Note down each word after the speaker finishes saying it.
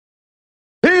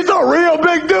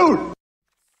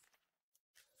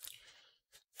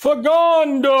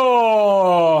Fagonda!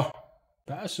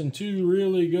 Passing two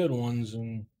really good ones,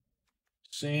 and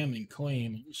Sam and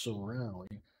Claim also rally.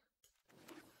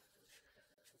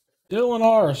 Dylan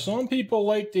R. Some people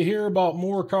like to hear about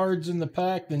more cards in the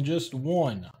pack than just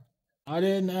one. I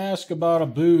didn't ask about a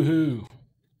boo-hoo.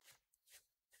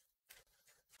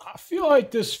 I feel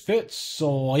like this fits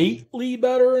slightly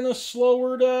better in a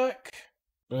slower deck,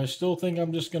 but I still think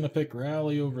I'm just going to pick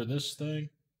Rally over this thing.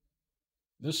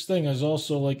 This thing is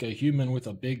also like a human with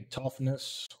a big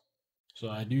toughness, so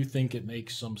I do think it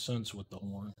makes some sense with the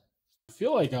horn. I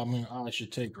feel like I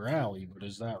should take Rally, but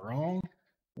is that wrong?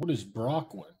 What is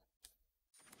Brockwin?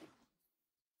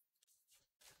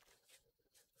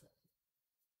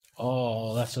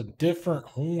 Oh, that's a different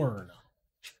horn.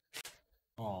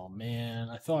 Oh man,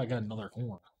 I thought I got another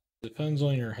horn. Depends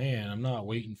on your hand. I'm not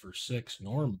waiting for 6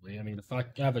 normally. I mean, if I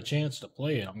have a chance to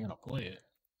play it, I'm going to play it.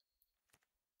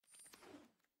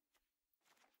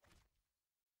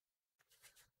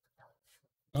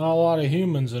 Not a lot of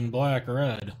humans in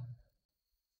black-red.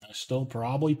 I still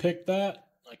probably pick that.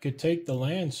 I could take the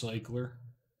land cycler.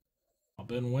 I've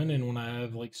been winning when I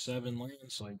have like 7 land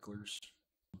cyclers.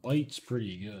 Bite's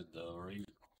pretty good though, right?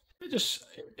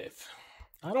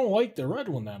 I don't like the red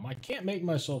one that much. I can't make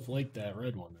myself like that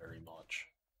red one very much.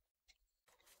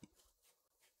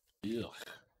 Ugh.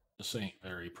 This ain't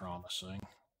very promising.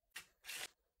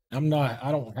 I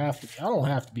don't have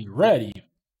to be ready,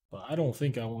 but I don't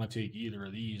think I want to take either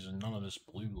of these, and none of this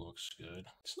blue looks good.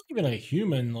 It's not even a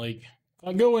human. Like, if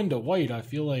I go into white, I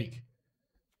feel like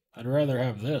I'd rather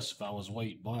have this if I was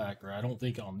white-black, or I don't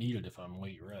think I'll need it if I'm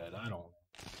white-red. I don't.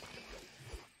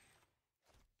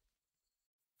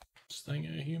 This thing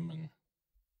a human?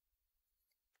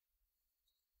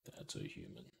 That's a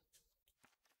human.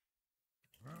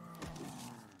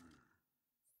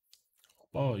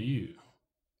 Oh, you.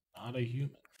 Not a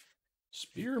human.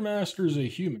 Spearmaster's a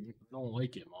human. I don't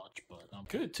like it much, but I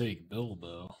could take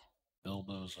Bilbo.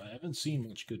 I haven't seen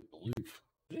much good blue.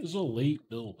 It is a late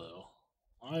Bilbo.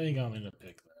 I think I'm going to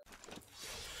pick that.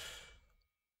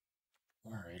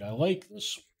 Alright, I like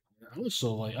this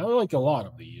one. I like a lot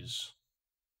of these.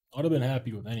 I'd have been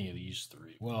happy with any of these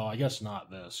 3. Well, I guess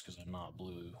not this, because I'm not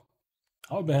blue.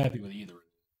 I would have been happy with either of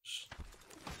those.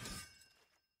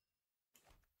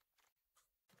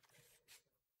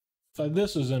 If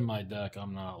this is in my deck,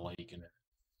 I'm not liking it.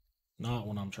 Not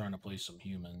when I'm trying to play some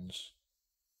humans.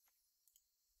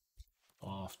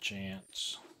 Off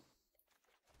chance.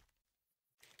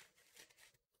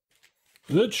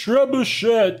 The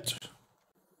trebuchet!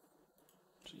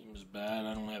 Seems bad.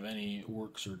 I don't have any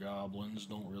orcs or goblins.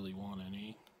 Don't really want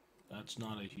any. That's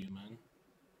not a human.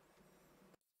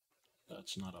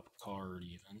 That's not a card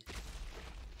even.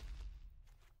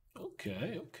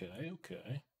 Okay.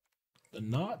 The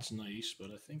knot's nice,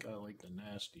 but I think I like the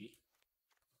nasty.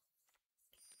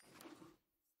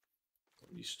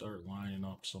 Let me start lining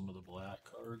up some of the black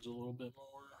cards a little bit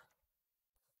more.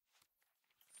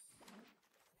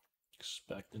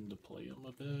 Expecting to play them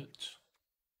a bit.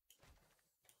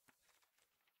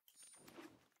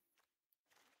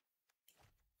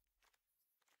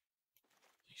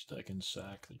 At least I can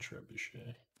sack the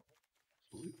trebuchet.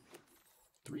 Blue.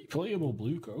 3 playable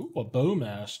blue cards. Ooh, a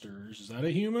Bowmasters. Is that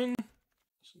a human?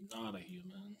 It's not a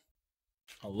human.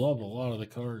 I love a lot of the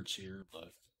cards here,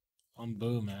 but I'm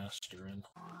Bowmastering.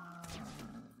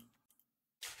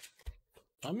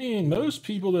 I mean, most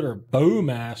people that are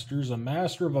Bowmasters, a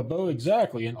master of a bow,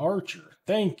 exactly, an archer.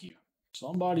 Thank you.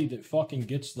 Somebody that fucking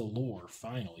gets the lore,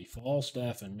 finally.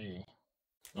 Falstaff and me.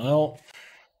 Well,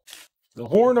 the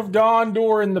Horn of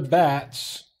Gondor and the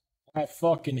bats. I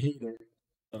fucking hate it.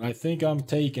 But I think I'm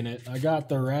taking it. I got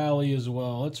the rally as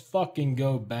well. Let's fucking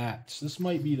go bats. This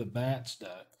might be the bats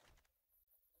deck.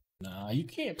 Nah, you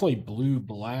can't play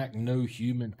blue-black, no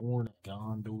human Horn of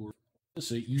Gondor.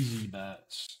 This is easy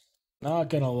bats. Not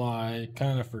gonna lie, I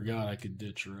kind of forgot I could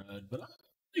ditch red, but I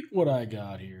like what I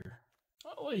got here.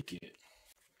 I like it.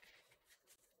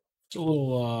 It's a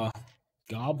little,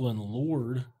 Goblin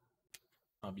Lord.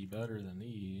 I'll be better than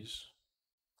these.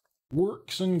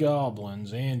 Orcs and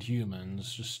goblins and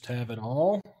humans. Just have it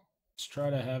all. Let's try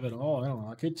to have it all. I don't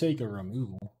know. I could take a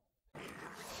removal.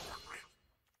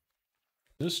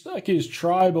 This deck is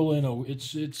tribal in a...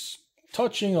 It's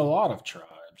touching a lot of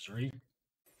tribes, right?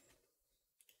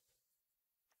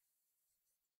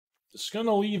 It's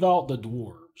gonna leave out the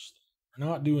dwarves. We're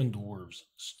not doing dwarves in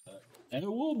this deck. And a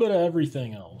little bit of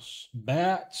everything else.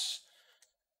 Bats,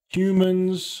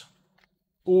 humans,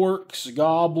 orcs,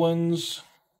 goblins,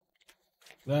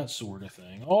 that sort of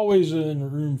thing. Always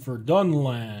in room for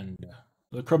Dunland,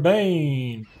 the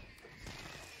Crabane.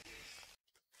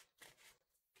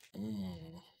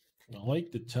 I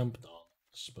like the tempt on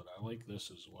this, but I like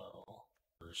this as well.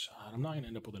 I'm not going to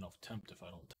end up with enough tempt if I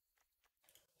don't.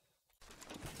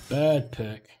 Bad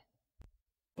pick.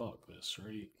 Fuck this,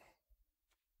 right?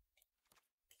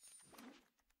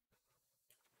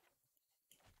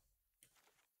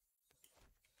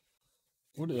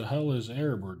 What the hell is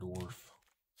Erebor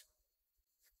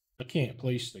I can't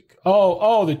place the...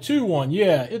 Oh, the 2-1.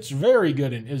 Yeah, it's very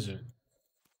good in Izzet.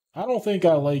 I don't think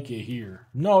I like it here.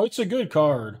 No, it's a good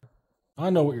card. I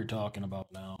know what you're talking about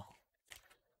now.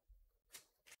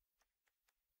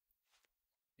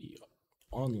 Be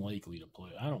unlikely to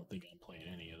play. I don't think I'm playing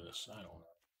any of this. I don't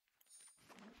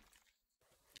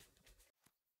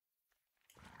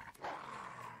know.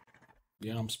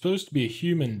 Yeah, I'm supposed to be a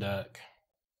human deck.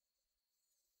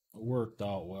 It worked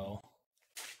out well.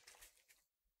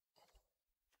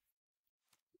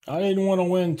 I didn't want to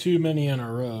win too many in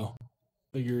a row.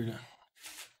 Figured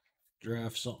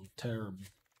draft something terrible.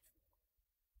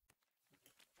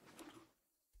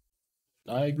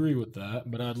 I agree with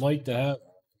that, but I'd like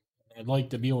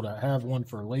to be able to have one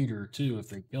for later too if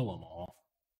they kill them all.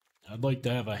 I'd like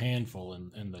to have a handful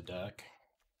in the deck.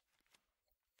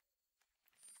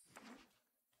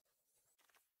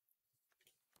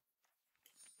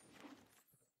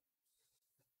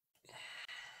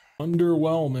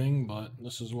 Underwhelming, but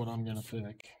this is what I'm gonna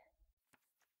pick.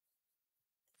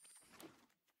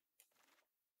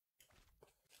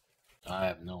 I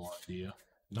have no idea.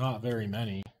 Not very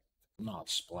many. I'm not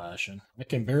splashing. I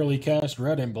can barely cast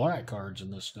red and black cards in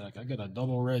this deck. I got a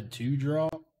double red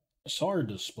 2-drop. It's hard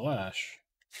to splash.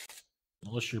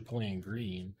 Unless you're playing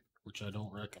green, which I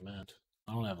don't recommend.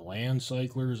 I don't have land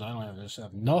cyclers. I just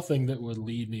have nothing that would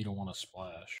lead me to want to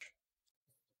splash.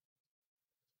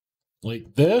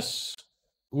 Like this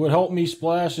would help me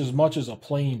splash as much as a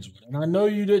plains would. And I know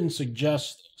you didn't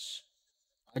suggest this.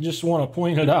 I just want to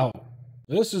point it out.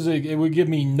 It would give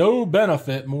me no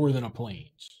benefit more than a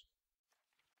plains.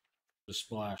 To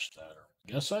splash that.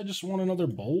 I guess I just want another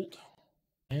bolt.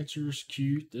 Answer's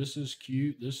cute. This is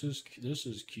cute. This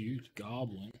is cute.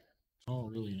 Goblin. I don't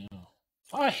really know.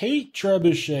 I hate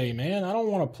Trebuchet, man. I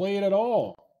don't want to play it at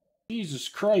all. Jesus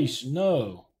Christ,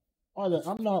 no.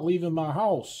 I'm not leaving my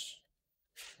house.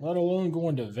 Let alone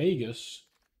going to Vegas.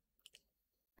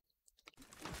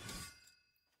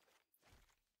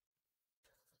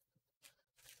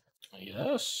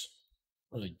 Yes.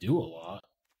 Really do a lot.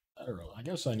 I don't know. I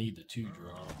guess I need the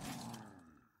 2-draw.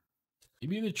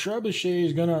 Maybe the Trebuchet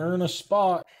is going to earn a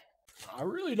spot. I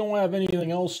really don't have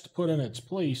anything else to put in its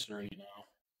place right now.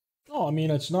 No, I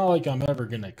mean, it's not like I'm ever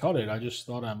going to cut it. I just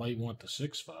thought I might want the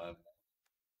 6/5.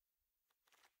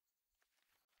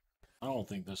 I don't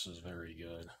think this is very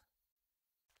good.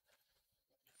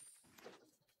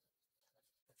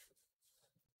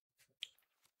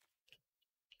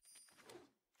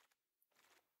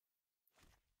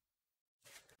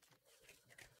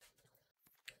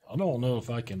 I don't know if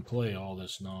I can play all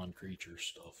this non-creature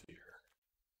stuff here.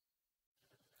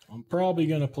 I'm probably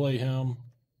going to play him.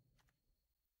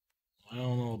 I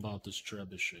don't know about this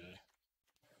Trebuchet.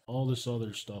 All this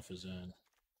other stuff is in.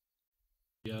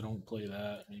 Maybe I don't play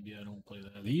that. Maybe I don't play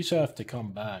that. These have to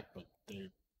come back, but their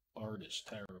art is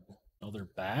terrible. Another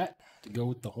bat to go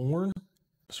with the horn.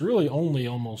 It's really only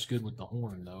almost good with the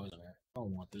horn, though, isn't it? I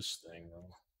don't want this thing,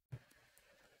 though.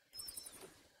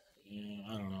 Yeah,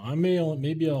 I don't know.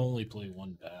 Maybe I'll only play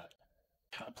one bat.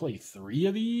 Can I play 3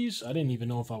 of these? I didn't even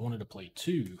know if I wanted to play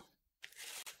 2.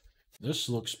 This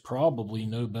looks probably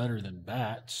no better than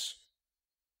bats.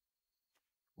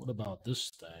 What about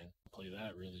this thing? Play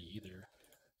that really either.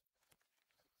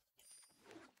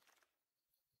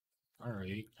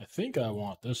 Alright, I think I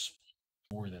want this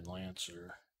more than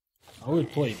Lancer. I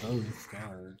would play both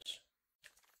cards.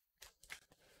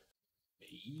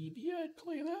 Maybe I'd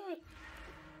play that.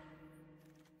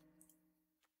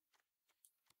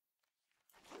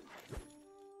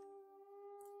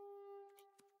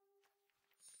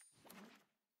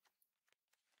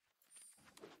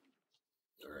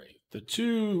 Alright, the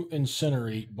 2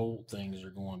 Incinerate Bolt things are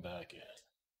going back in.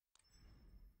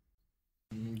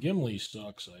 Gimli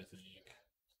sucks, I think.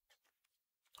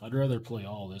 I'd rather play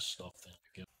all this stuff than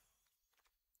Gimli.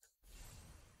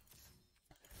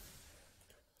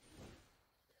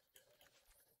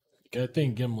 I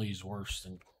think Gimli's worse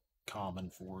than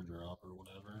common 4-drop or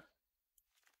whatever.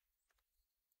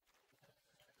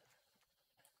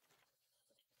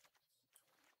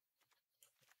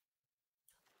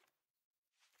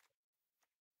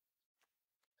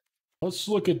 Let's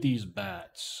look at these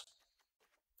bats.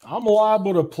 I'm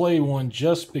liable to play one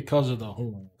just because of the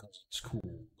horn, because it's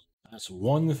cool. That's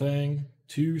 1 thing.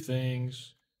 2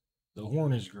 things. The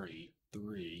horn is great.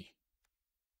 3.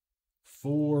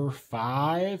 4,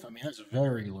 5. I mean, that's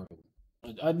very low.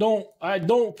 I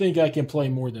don't think I can play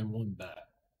more than one bat.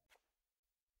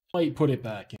 Might put it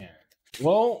back in.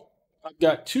 Well, I've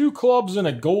got 2 clubs and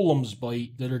a golem's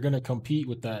bite that are going to compete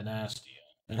with that nasty.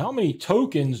 And how many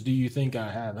tokens do you think I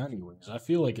have anyways? I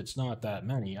feel like it's not that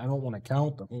many. I don't want to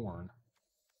count the horn.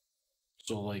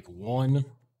 So like 1,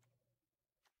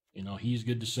 you know, he's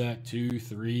good to sack. 2,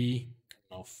 3, you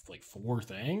know, like 4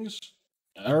 things.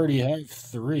 I already have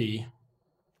 3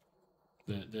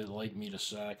 that like me to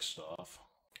sack stuff.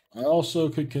 I also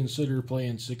could consider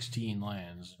playing 16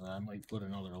 lands. I might put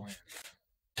another land.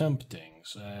 Tempting.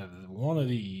 So I have 1 of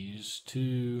these,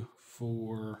 2,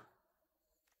 4.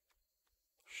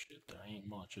 Shit, there ain't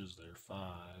much, is there? 5.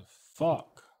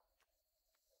 Fuck.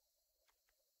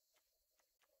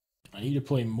 I need to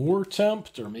play more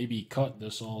tempt or maybe cut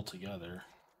this all together.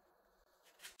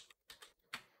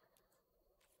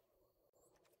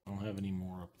 I don't have any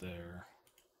more up there.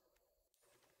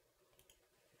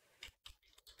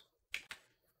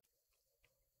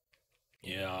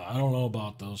 Yeah, I don't know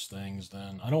about those things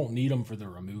then. I don't need them for the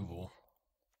removal.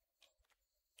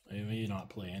 I may not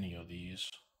play any of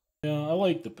these. Yeah, I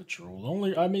like the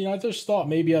patrol. I just thought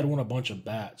maybe I'd want a bunch of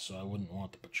bats, so I wouldn't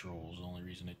want the patrols. The only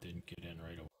reason it didn't get in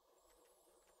right away.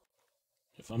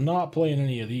 If I'm not playing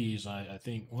any of these, I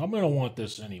think, well, I'm going to want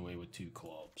this anyway with 2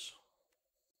 clubs.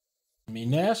 I mean,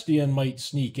 Nastian might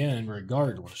sneak in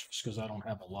regardless, just because I don't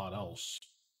have a lot else.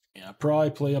 Yeah, I'd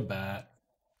probably play a bat.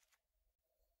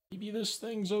 Maybe this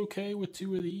thing's okay with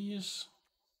 2 of these.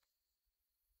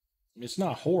 It's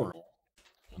not horrible.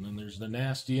 And then there's the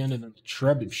Nastian and then the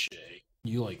Trebuchet.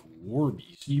 You like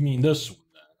Warbeast. You mean this one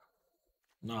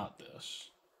then? Not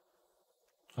this.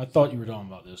 I thought you were talking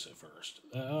about this at first.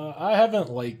 I haven't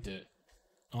liked it,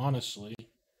 honestly.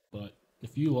 But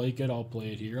if you like it, I'll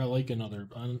play it here. I like another...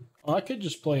 I could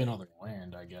just play another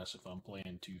land, I guess, if I'm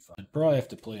playing 2-5. I'd probably have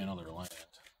to play another land.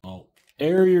 Oh,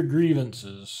 air your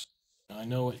grievances. I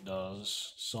know it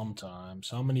does, sometimes.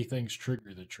 How many things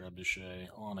trigger the Trebuchet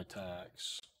on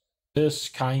attacks? This,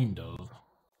 kind of.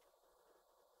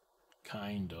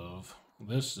 Kind of.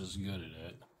 This is good at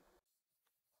it.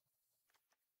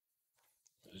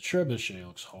 The Trebuchet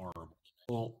looks horrible.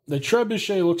 Well, the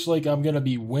Trebuchet looks like I'm going to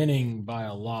be winning by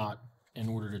a lot in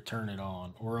order to turn it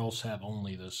on, or else have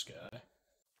only this guy.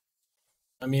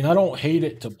 I mean, I don't hate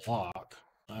it to block.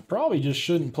 I probably just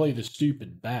shouldn't play the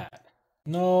stupid bat.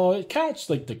 No, it counts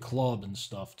like the club and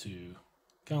stuff too.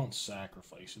 Counts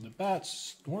sacrifice. The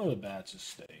bats, one of the bats is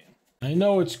staying. I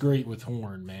know it's great with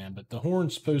horn, man, but the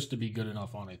horn's supposed to be good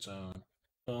enough on its own.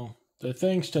 So, the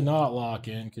things to not lock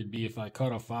in could be if I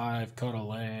cut a 5, cut a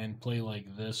land, play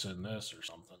like this and this or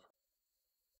something.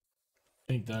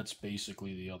 I think that's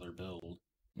basically the other build.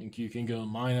 I think you can go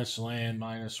minus land,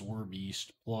 minus Warbeast,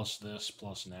 plus this,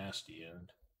 plus Nasty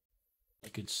End. I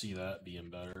could see that being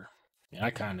better. Yeah,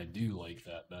 I kind of do like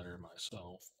that better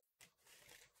myself.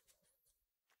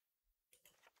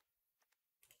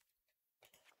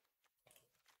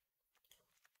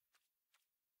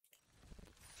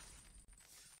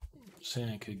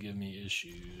 Sand could give me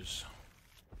issues.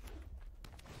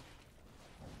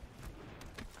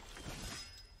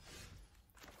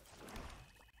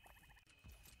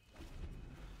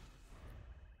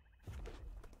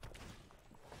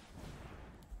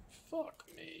 Fuck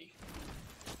me.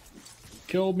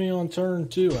 Killed me on turn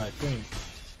 2, I think.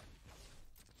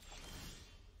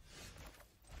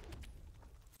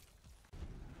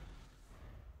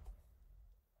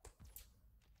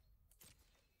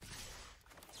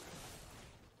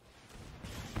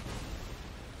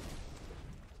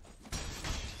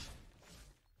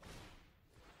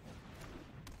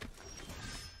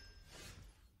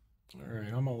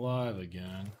 Alright, I'm alive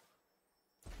again.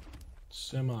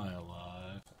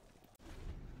 Semi-alive.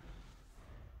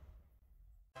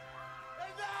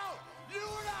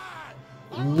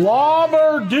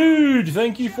 Lobber Dude,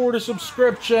 thank you for the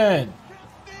subscription.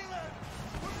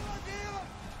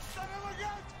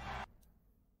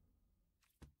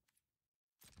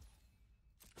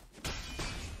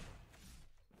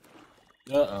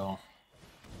 Uh-oh.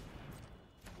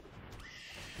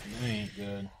 That ain't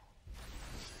good.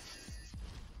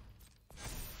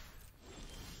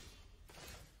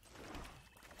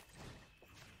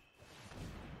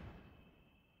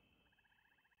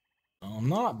 I'm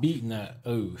not beating that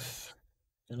Oath.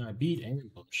 And I beat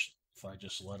Ambush if I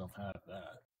just let him have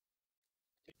that.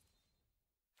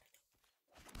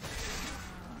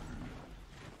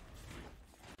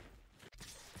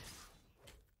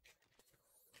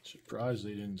 Surprised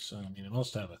they didn't send. I mean, it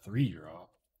must have a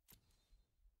 3-drop.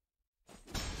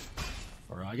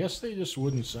 Or I guess they just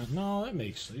wouldn't send. No, that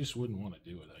makes. They just wouldn't want to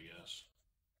do it, I guess.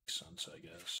 sense, I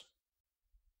guess.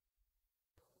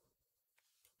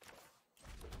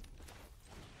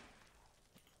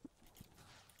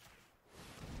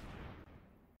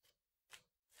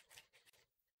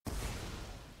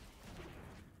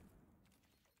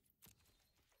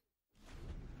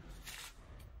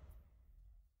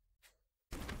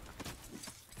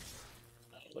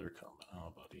 They're coming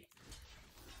out, buddy.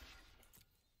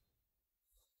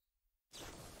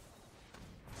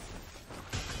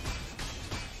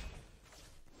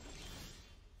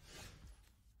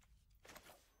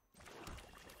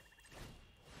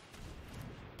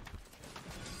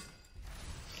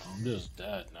 I'm just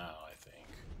dead now, I think.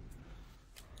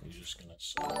 He's just gonna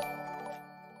say.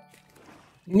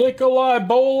 Nikolai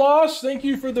Bolas, thank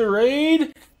you for the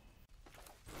raid.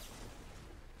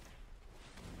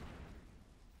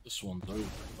 This one's over,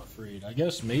 I'm afraid. I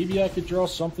guess maybe I could draw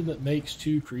something that makes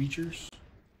 2 creatures.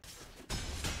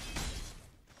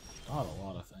 Not a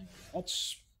lot of things.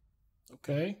 That's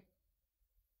okay.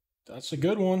 That's a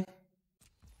good one.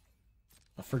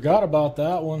 I forgot about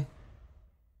that one.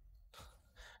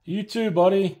 You too,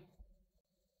 buddy.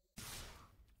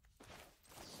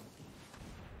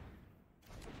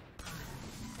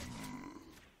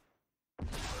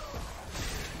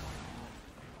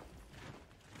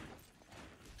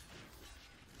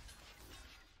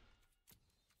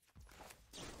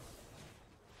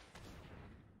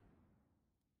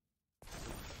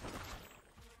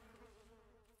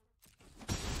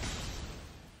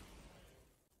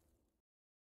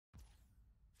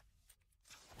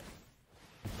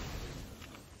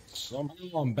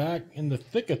 Somehow I'm back in the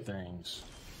thick of things.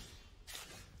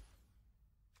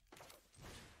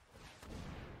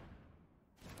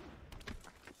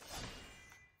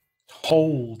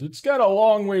 Hold. It's got a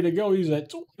long way to go. He's at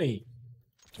 20.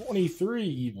 23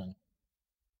 even.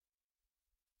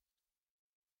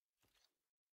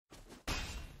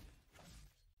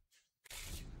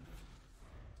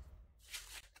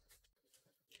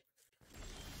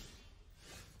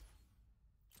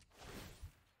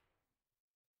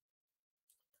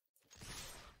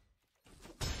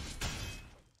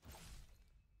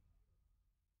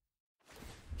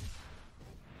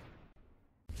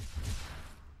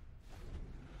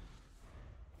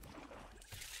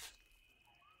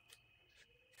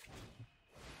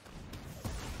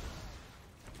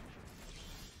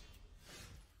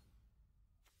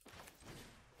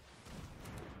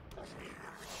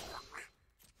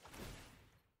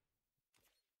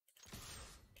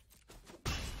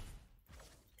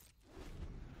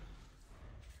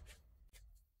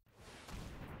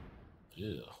 Yeah.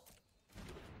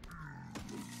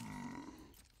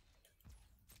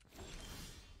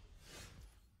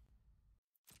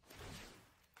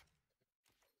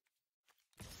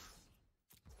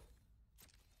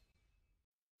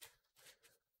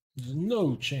 There's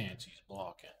no chance he's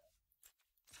blocking.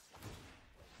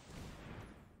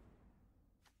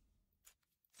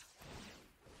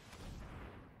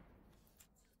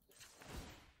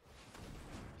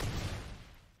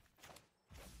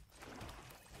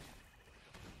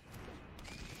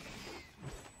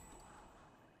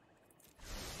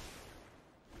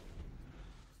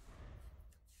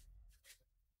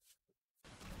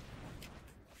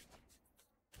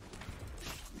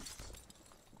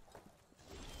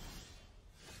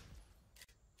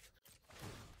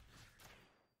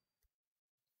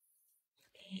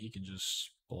 He can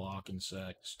just block and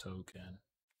sack his token.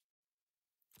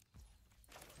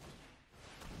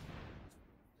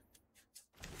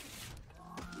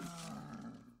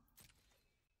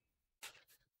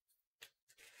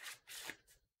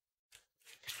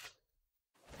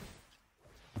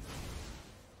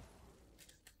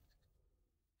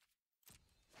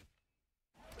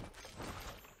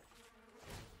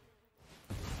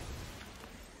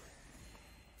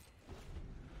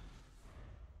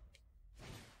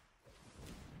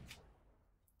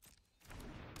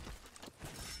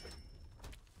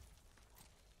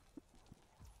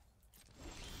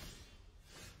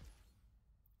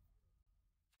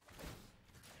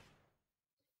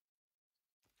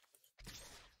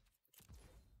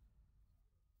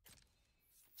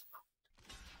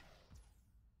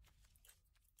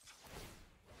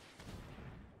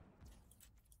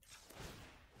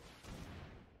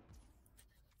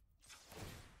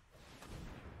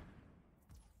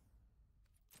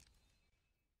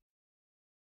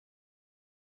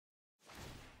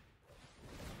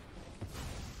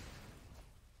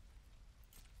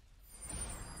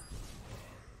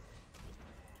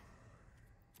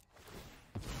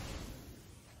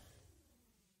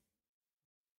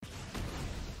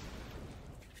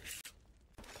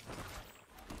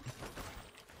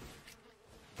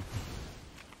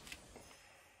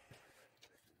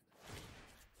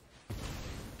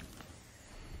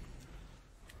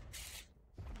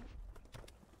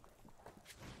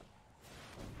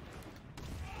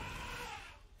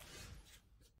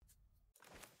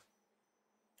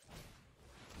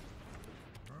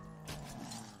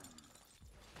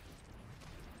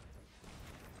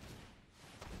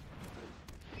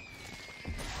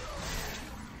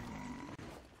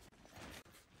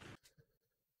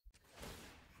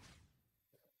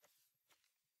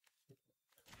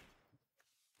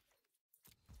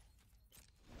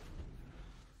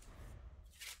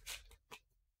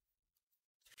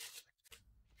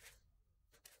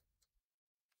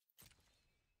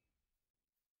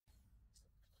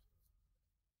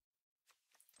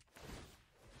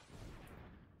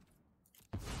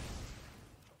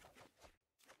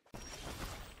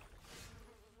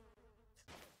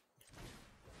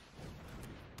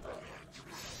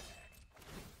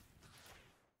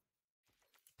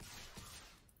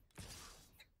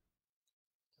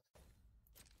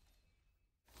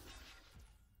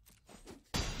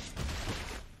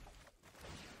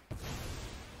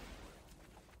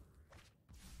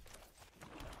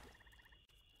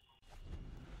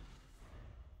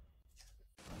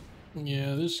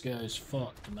 Yeah, this guy's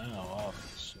fucked now,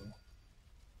 obviously.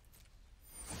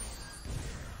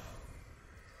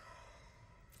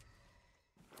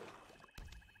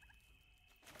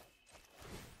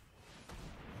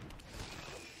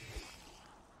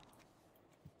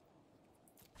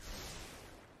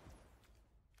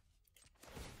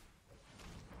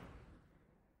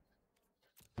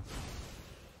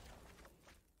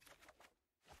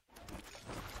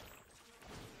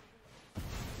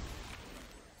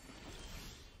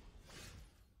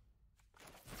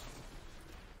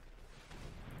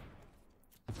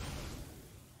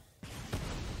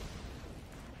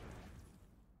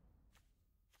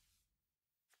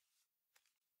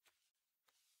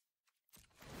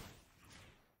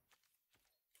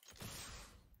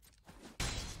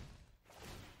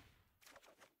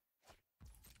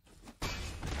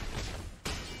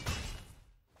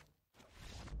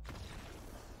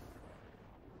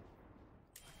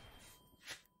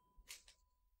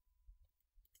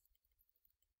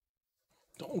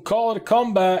 Don't call it a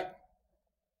comeback.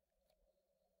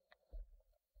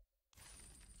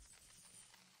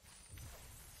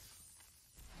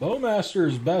 Bowmaster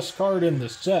is best card in the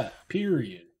set,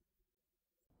 period.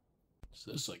 Is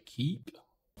this a keep?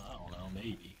 I don't know,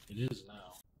 maybe. It is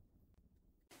now.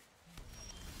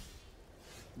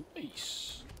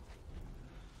 Nice.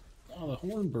 Now the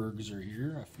Hornbergs are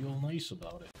here. I feel nice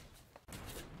about it.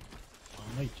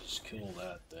 I might just kill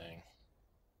that thing.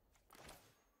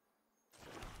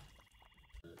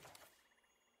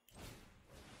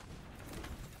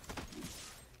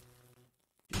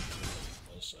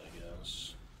 This, I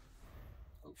guess.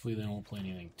 Hopefully they don't play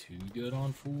anything too good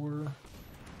on 4.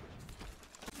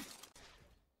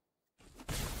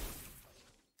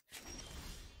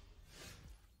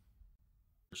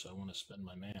 First, I want to spend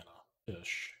my mana.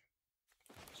 Fish.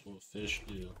 That's what fish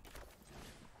do.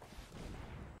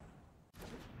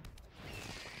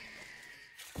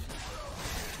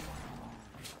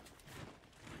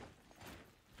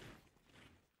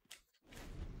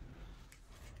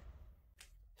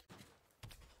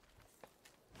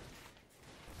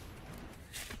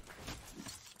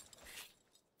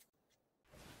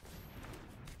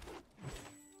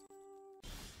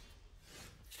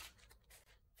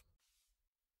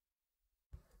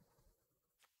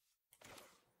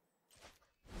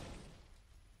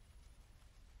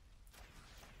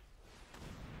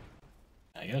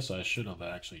 I guess I should have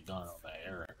actually done it on the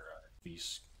Eric. If he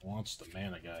wants the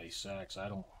mana guy, he sacks. I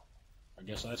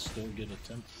guess I still get a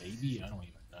temp, maybe? I don't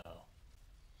even know.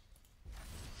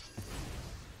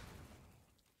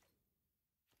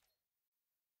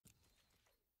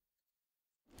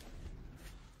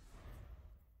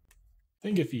 I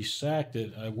think if he sacked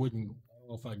it, I wouldn't. I don't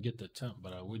know if I'd get the temp,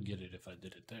 but I would get it if I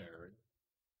did it there, right?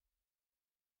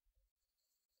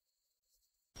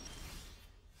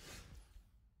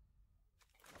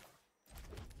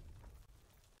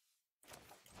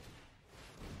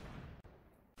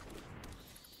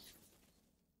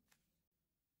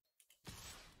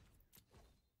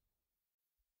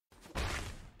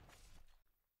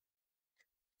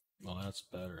 Well, that's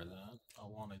better than I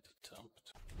wanted to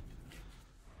tempt.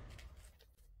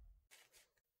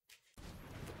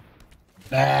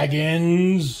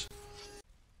 Baggins!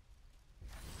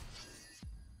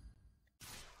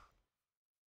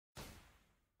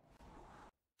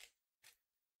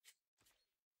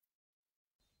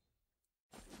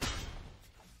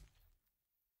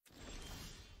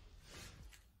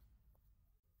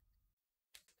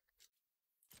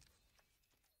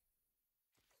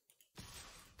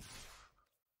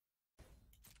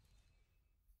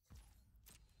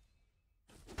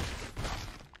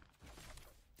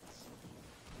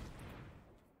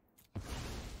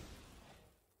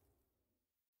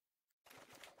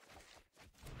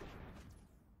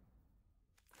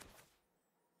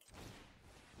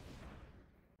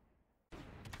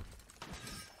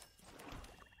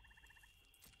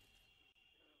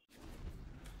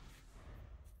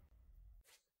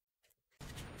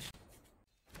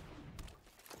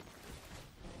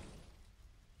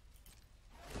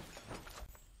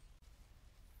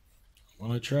 I'm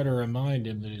gonna try to remind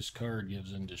him that his card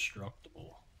gives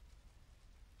indestructible.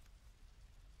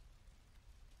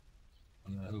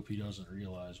 And I hope he doesn't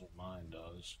realize what mine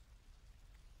does.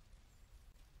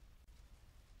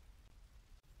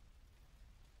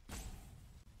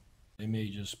 They may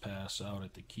just pass out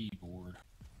at the keyboard.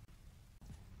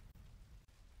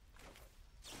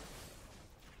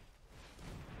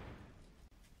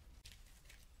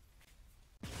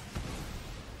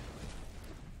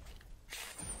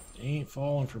 They ain't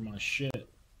falling for my shit.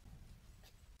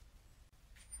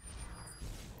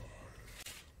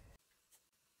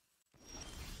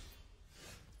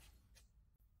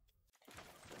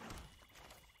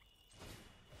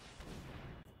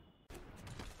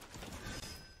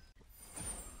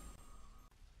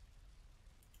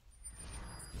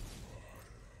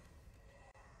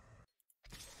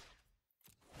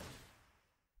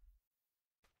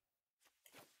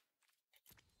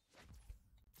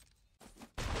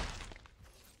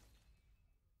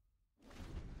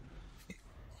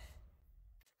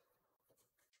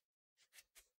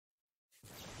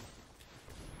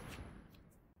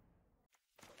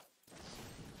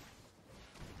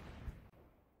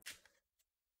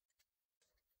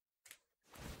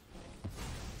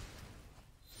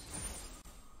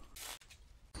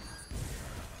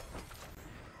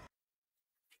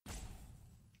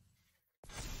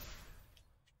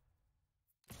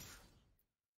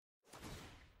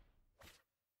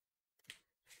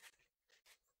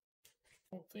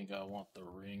 don't think I want the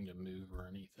ring to move or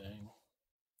anything.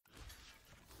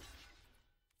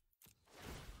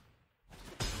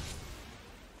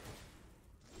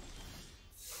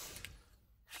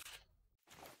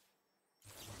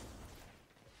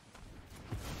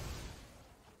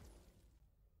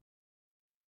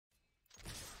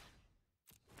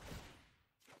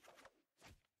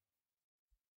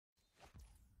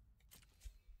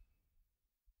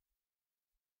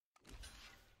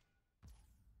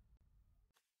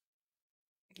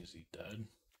 Is he dead?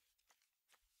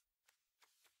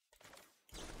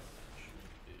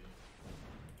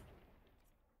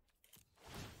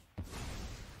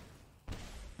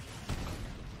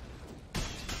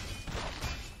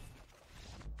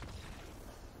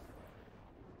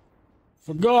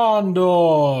 For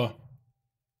Gondor!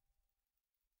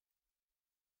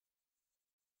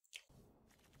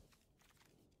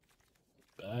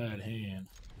 Bad hand.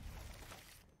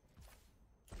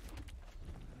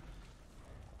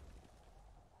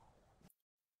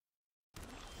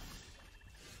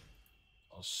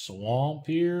 A swamp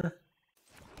here?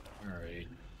 Alright.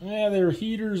 Yeah, their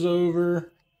heater's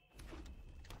over.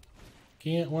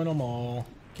 Can't win them all.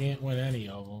 Can't win any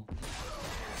of them.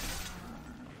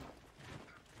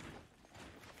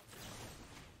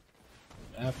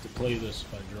 I have to play this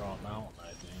if I draw a mountain,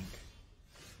 I think.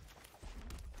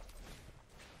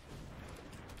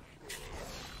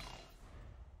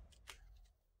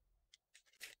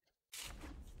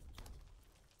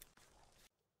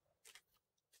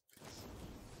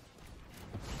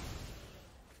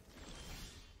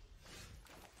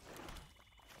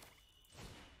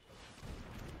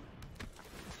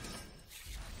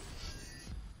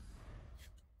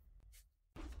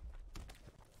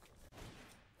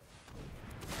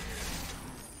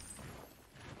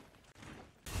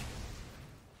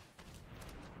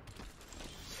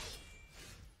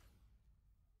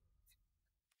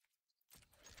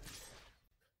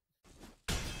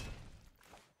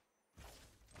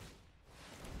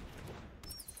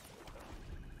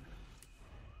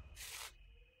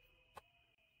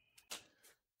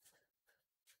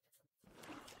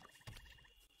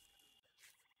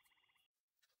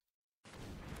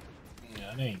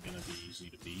 Yeah, it ain't gonna be easy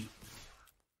to beat.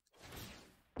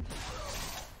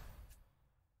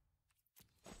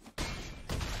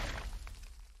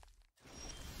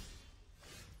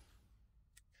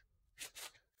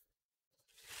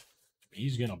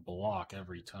 He's gonna block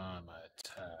every time I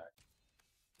attack.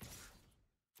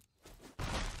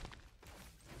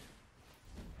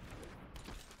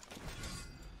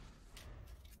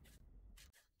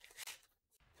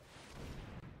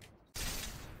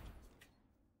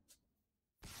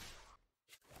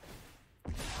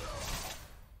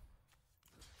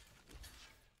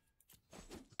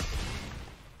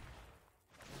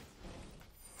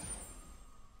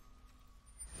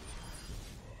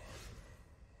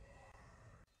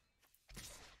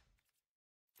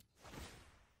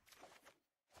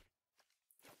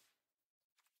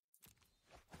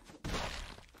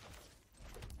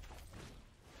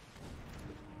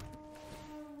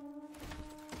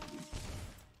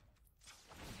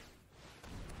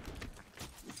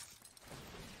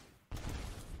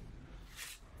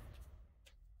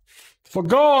 For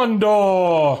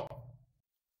Gondor!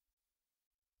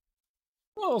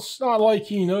 Well, it's not like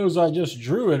he knows I just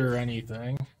drew it or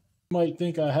anything. He might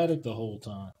think I had it the whole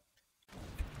time.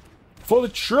 For the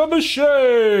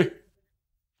trebuchet!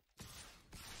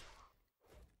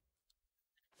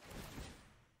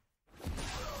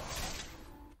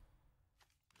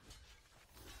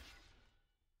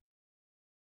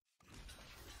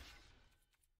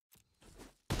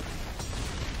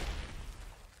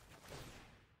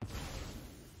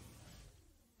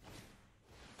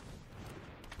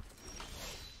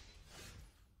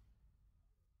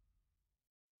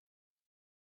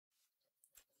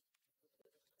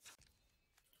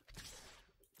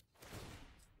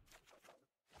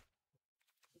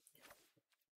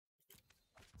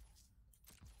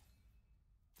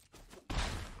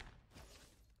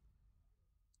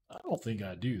 I don't think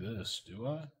I do this, do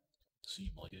I?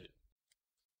 Seem like it.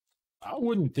 I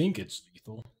wouldn't think it's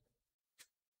lethal.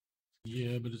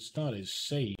 Yeah, but it's not as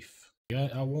safe.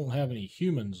 I won't have any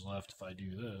humans left if I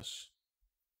do this.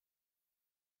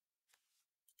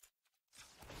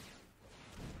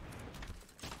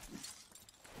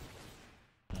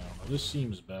 I don't know, this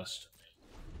seems best to me.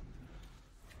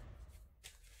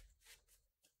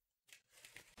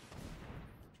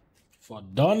 For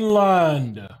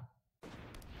Dunland!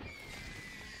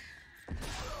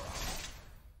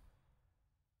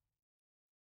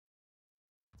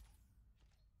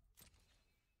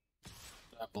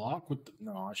 That block with the...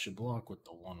 No, I should block with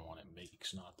the 1/1 it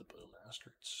makes, not the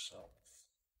Bowmaster itself.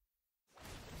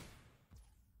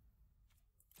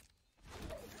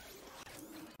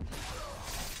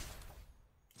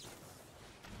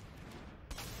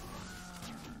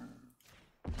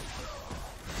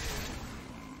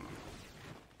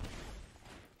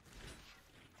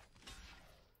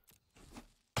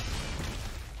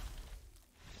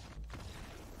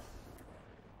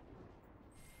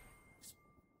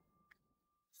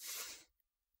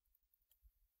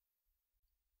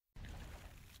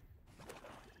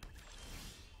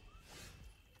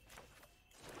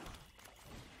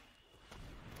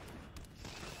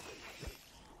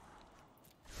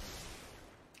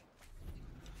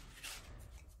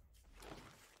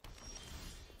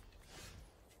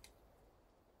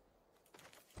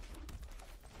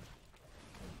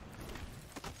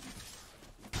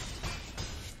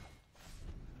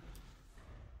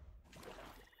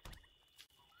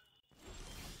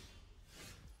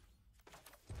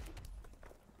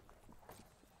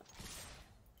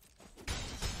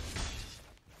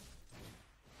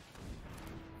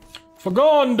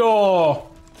 Fagondo!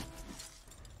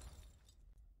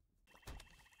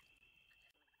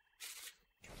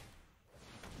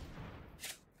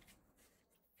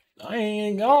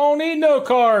 I don't need no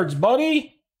cards,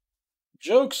 buddy.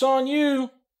 Joke's on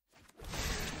you.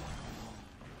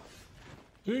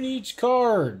 Who needs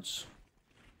cards?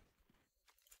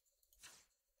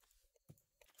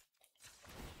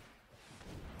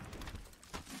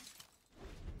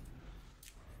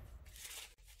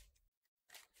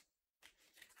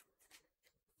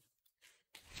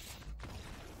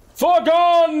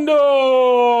 Fagondo!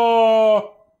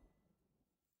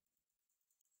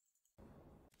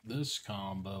 This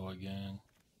combo again.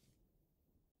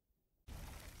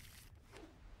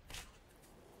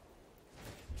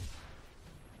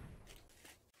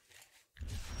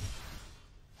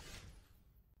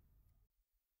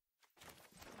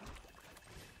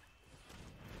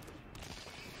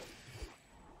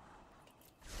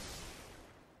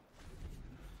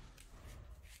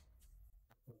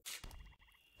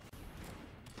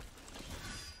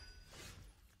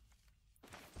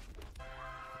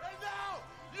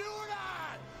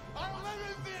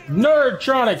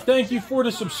 Nerdtronic, thank you for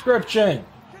the subscription.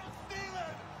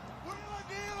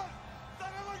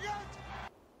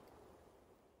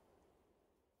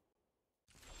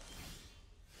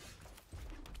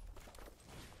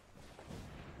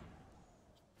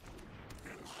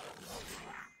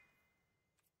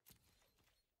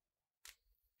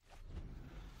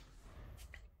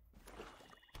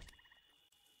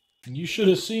 You should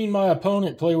have seen my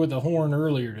opponent play with the horn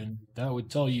earlier, and that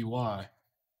would tell you why.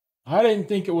 I didn't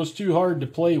think it was too hard to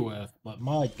play with, but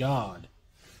my God.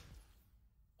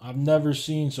 I've never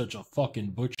seen such a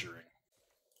fucking butchering.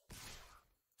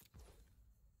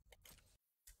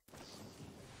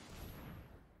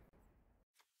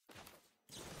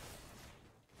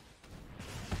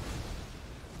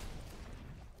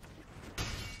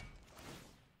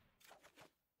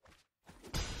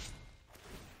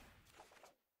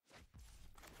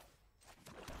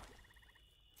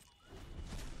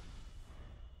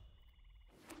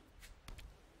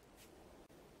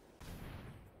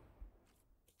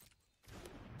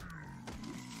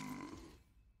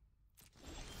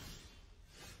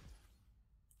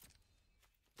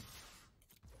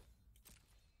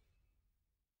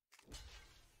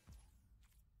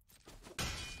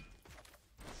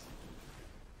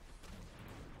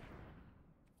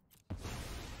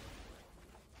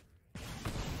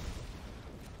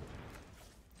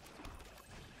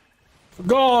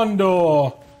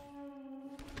 Gondor!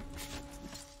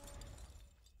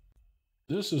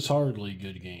 This is hardly a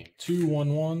good game. 2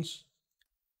 1/1s.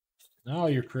 Now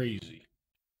you're crazy.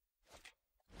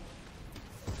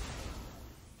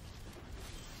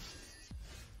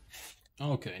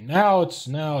 Okay, now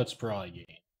it's probably game.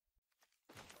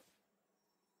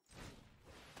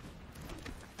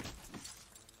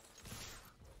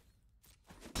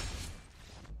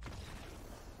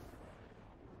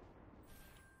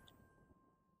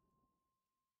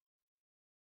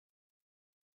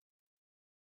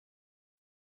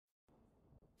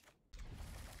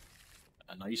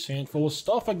 A nice handful of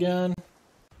stuff again.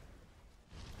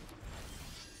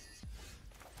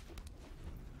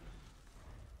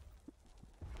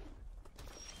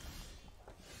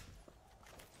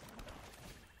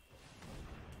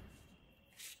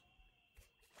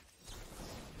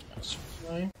 That's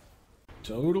fine.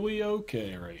 Totally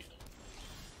okay right now.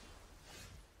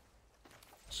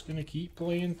 Just gonna keep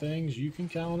playing things. You can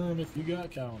counter them if you got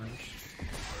counters.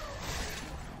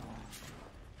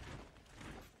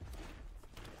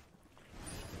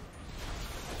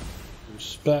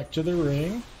 Respect to the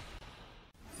ring.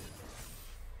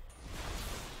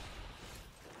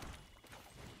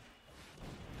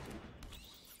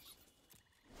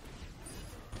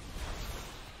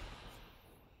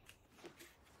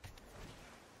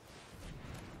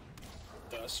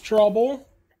 That's trouble.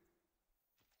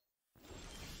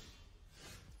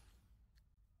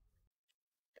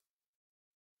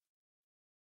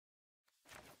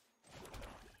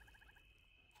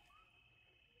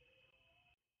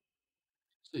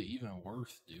 Is it even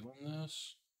worth doing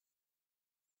this?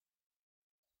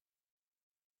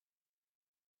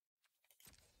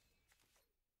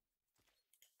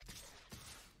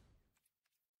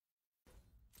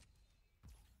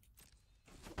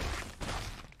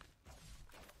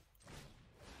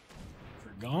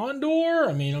 For Gondor?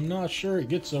 I mean, I'm not sure it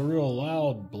gets a real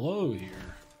loud blow here.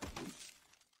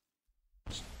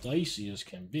 It's dicey as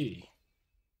can be.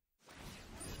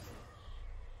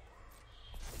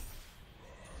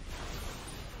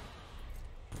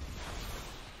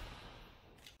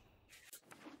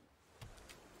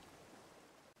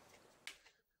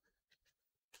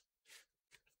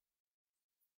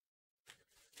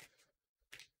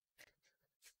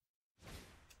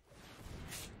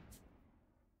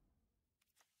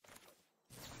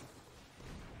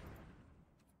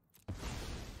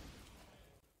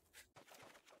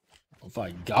 If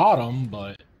I got him,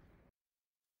 but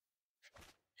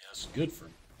yeah, it's good for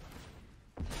me.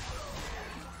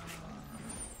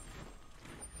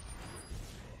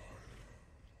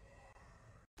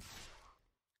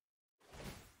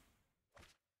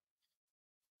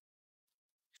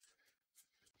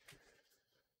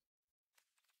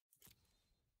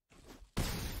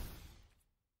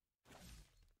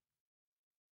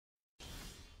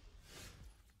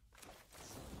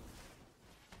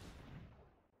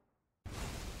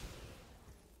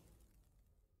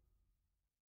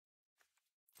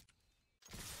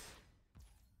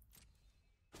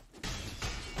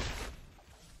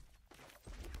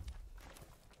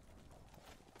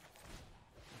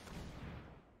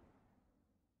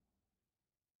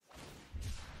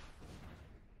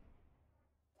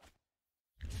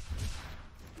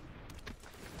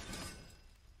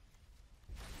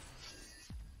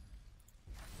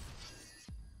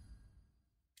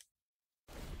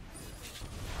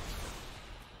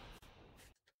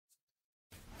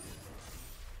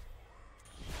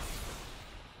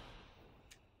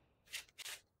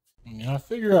 I mean, I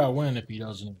figure I win if he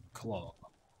doesn't have a club.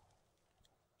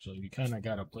 So you kind of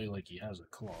got to play like he has a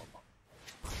club.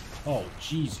 Oh,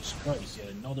 Jesus Christ, he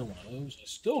had another one of those. I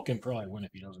still can probably win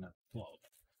if he doesn't have a club.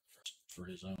 For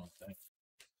his own thing.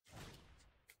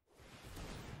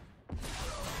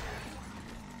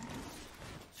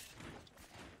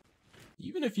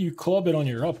 Even if you club it on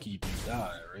your upkeep, you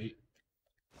die, right?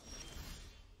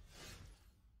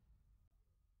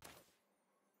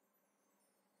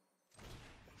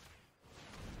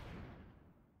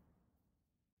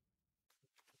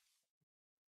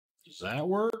 Does that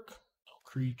work? No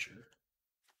creature.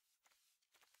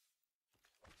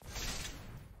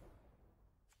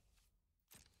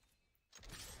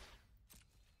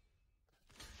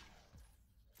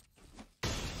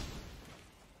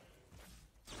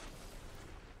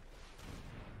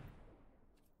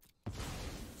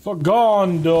 For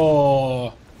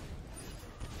Gondor!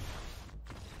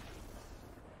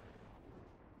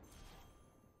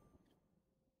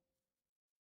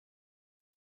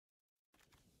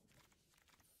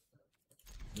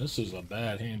 This is a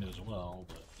bad hand as well,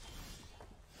 but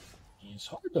it's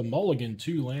hard to mulligan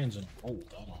 2 lands in gold.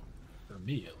 I don't, for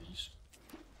me at least.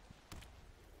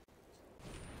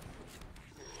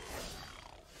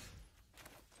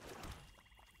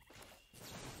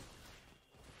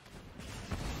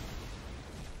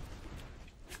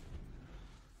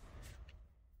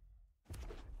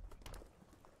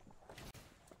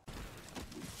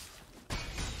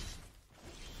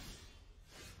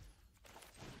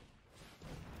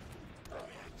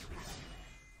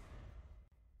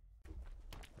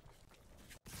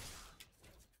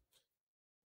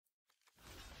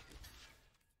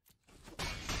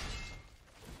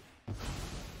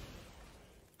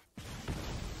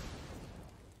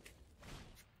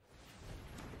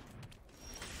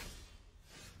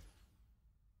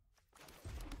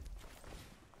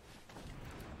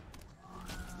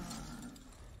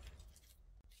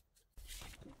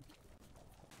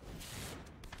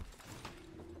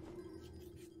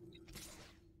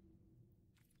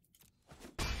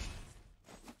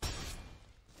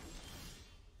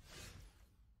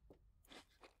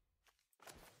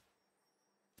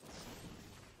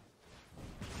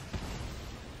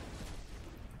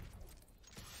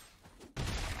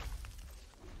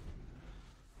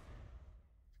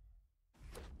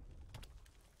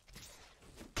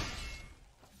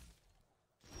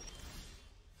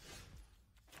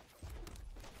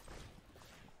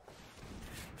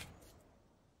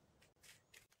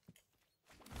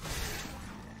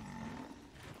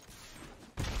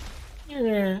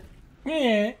 Yeah.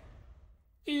 Yeah.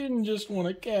 He didn't just want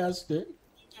to cast it.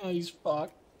 Nice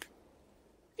fuck.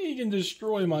 He can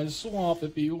destroy my swamp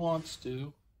if he wants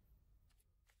to.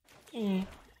 Yeah.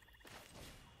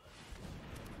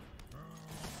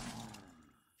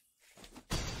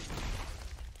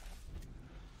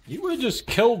 He would have just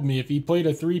killed me if he played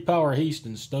a 3-power haste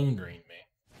and stone drained me.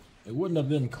 It wouldn't have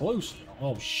been close.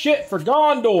 Oh shit, for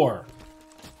Gondor!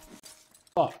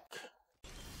 Fuck.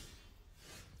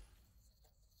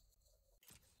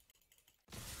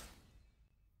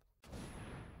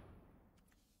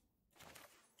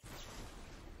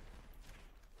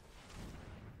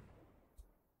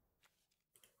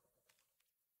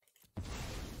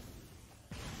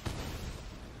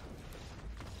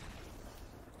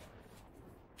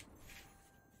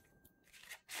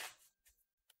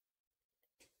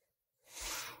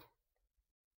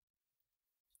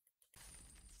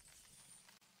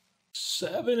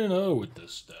 Seven and 0 with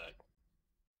this deck.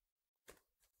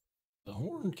 The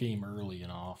Horn came early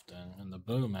and often, and the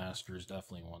Bowmasters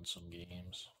definitely won some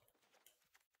games.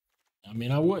 I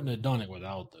mean, I wouldn't have done it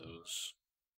without those.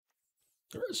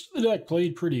 The rest of the deck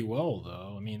played pretty well,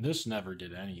 though. I mean, this never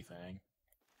did anything.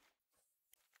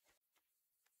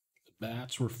 The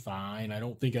bats were fine. I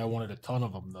don't think I wanted a ton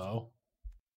of them, though.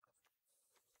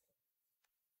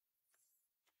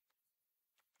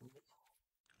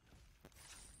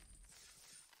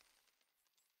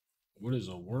 What is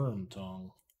a worm tongue?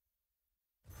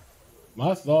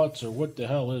 My thoughts are, what the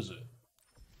hell is it?